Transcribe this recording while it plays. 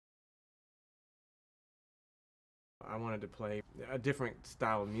I wanted to play a different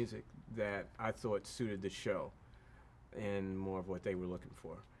style of music that I thought suited the show and more of what they were looking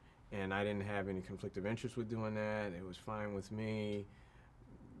for. And I didn't have any conflict of interest with doing that. It was fine with me.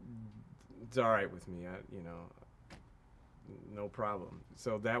 It's all right with me. No problem.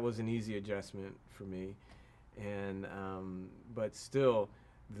 So that was an easy adjustment for me. And but still,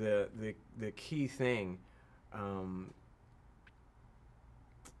 the key thing, I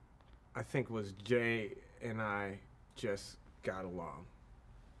think, was Jay and I just got along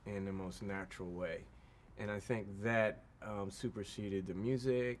in the most natural way, and I think that superseded the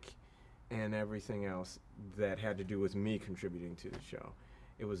music and everything else that had to do with me contributing to the show.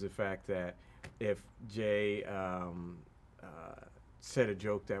 It was the fact that if Jay said a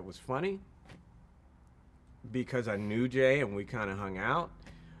joke that was funny, because I knew Jay and we kind of hung out,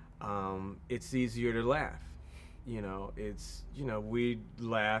 it's easier to laugh. We'd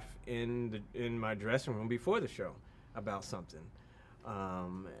laugh in my dressing room before the show about something.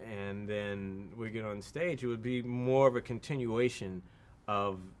 And then we get on stage, it would be more of a continuation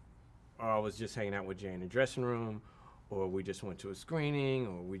of, or I was just hanging out with Jay in the dressing room, or we just went to a screening,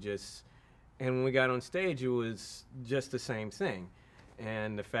 and when we got on stage, it was just the same thing.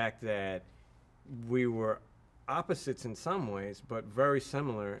 And the fact that we were opposites in some ways, but very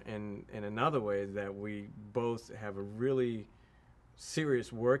similar in another way, that we both have a really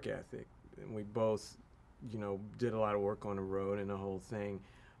serious work ethic, and we both, did a lot of work on the road and the whole thing.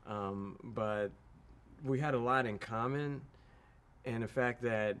 But we had a lot in common, and the fact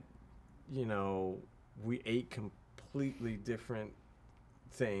that, we ate completely different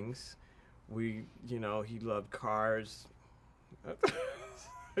things. He loved cars.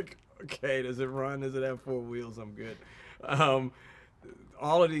 Okay, does it run? Does it have four wheels? I'm good.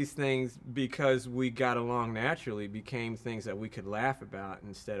 All of these things, because we got along naturally, became things that we could laugh about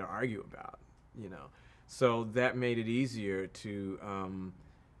instead of argue about, So that made it easier to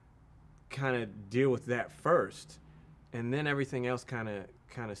kind of deal with that first, and then everything else kind of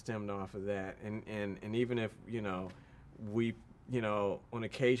stemmed off of that. And even if, we, on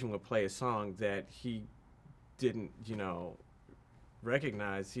occasion would play a song that he didn't,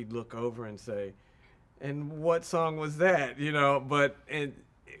 recognize, he'd look over and say, "And what song was that?" But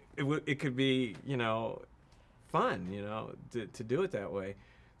it could be, fun, to do it that way.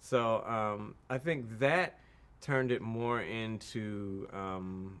 So I think that turned it more into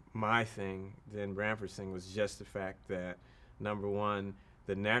my thing than Branford's thing. Was just the fact that, number one,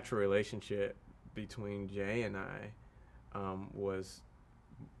 the natural relationship between Jay and I was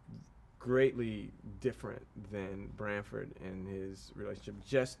greatly different than Branford and his relationship,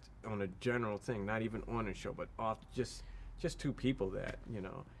 just on a general thing, not even on a show, but off, just two people that,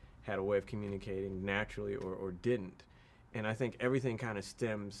 had a way of communicating naturally or didn't. And I think everything kind of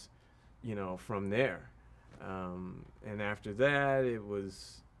stems, from there. And after that, it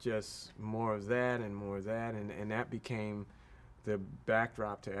was just more of that and more of that, and that became the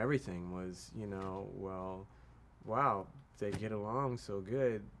backdrop to everything. Was, well, wow, they get along so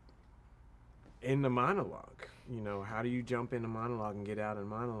good in the monologue. How do you jump into monologue and get out in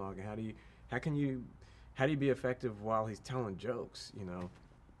monologue? And how can you be effective while he's telling jokes?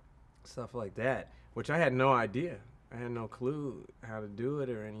 Stuff like that, which I had no idea. I had no clue how to do it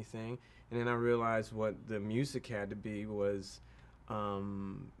or anything. And then I realized what the music had to be was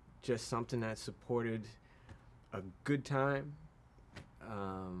just something that supported a good time.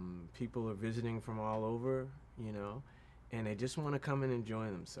 People are visiting from all over, and they just want to come and enjoy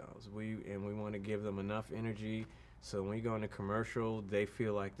themselves. We want to give them enough energy so when we go into commercial, they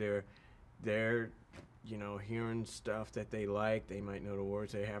feel like they're hearing stuff that they like. They might know the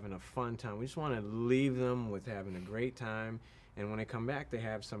words. They're having a fun time. We just want to leave them with having a great time, and when they come back, they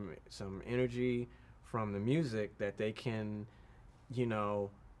have some energy from the music that they can,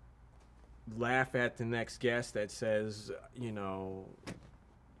 laugh at the next guest that says,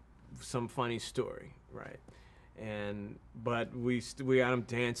 some funny story, right? But we got them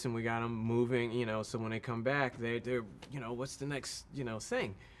dancing, we got them moving, so when they come back, they're what's the next,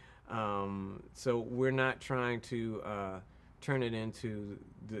 thing? So we're not trying to turn it into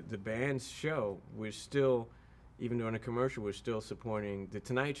the band's show. We're still, even during a commercial, we're still supporting the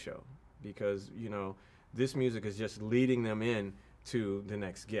Tonight Show, because, this music is just leading them in to the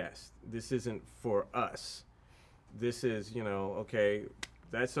next guest. This isn't for us. This is, okay,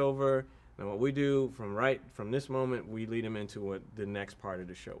 that's over. And what we do from this moment, we lead them into what the next part of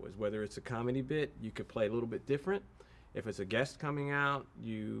the show is. Whether it's a comedy bit, you could play a little bit different. If it's a guest coming out,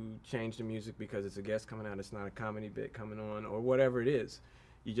 you change the music because it's a guest coming out. It's not a comedy bit coming on, or whatever it is.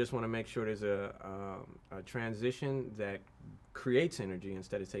 You just want to make sure there's a transition that creates energy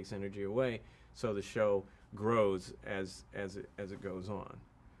instead of takes energy away, so the show grows as it goes on.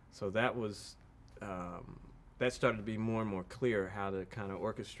 So that was that started to be more and more clear how to kind of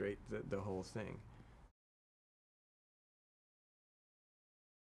orchestrate the whole thing.